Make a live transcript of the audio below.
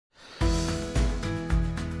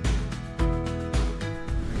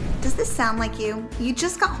this sound like you? You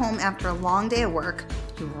just got home after a long day of work,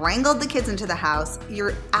 you wrangled the kids into the house,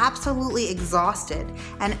 you're absolutely exhausted,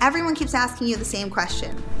 and everyone keeps asking you the same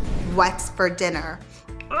question: what's for dinner?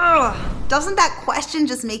 Ugh, doesn't that question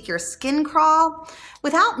just make your skin crawl?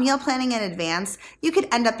 Without meal planning in advance, you could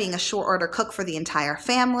end up being a short order cook for the entire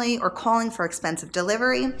family or calling for expensive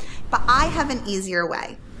delivery, but I have an easier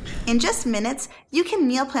way. In just minutes, you can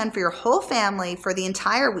meal plan for your whole family for the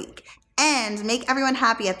entire week and make everyone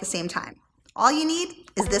happy at the same time. All you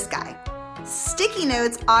need is this guy. Sticky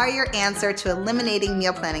notes are your answer to eliminating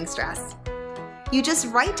meal planning stress. You just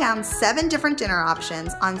write down 7 different dinner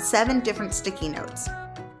options on 7 different sticky notes.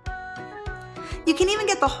 You can even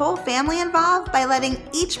get the whole family involved by letting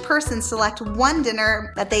each person select one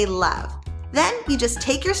dinner that they love. Then you just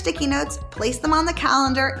take your sticky notes, place them on the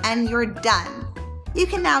calendar, and you're done. You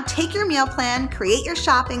can now take your meal plan, create your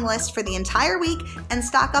shopping list for the entire week, and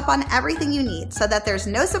stock up on everything you need so that there's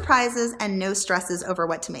no surprises and no stresses over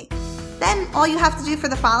what to make. Then all you have to do for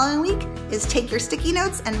the following week is take your sticky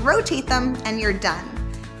notes and rotate them, and you're done.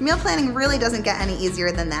 Meal planning really doesn't get any easier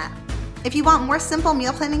than that. If you want more simple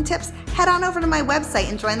meal planning tips, head on over to my website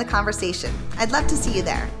and join the conversation. I'd love to see you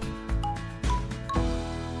there.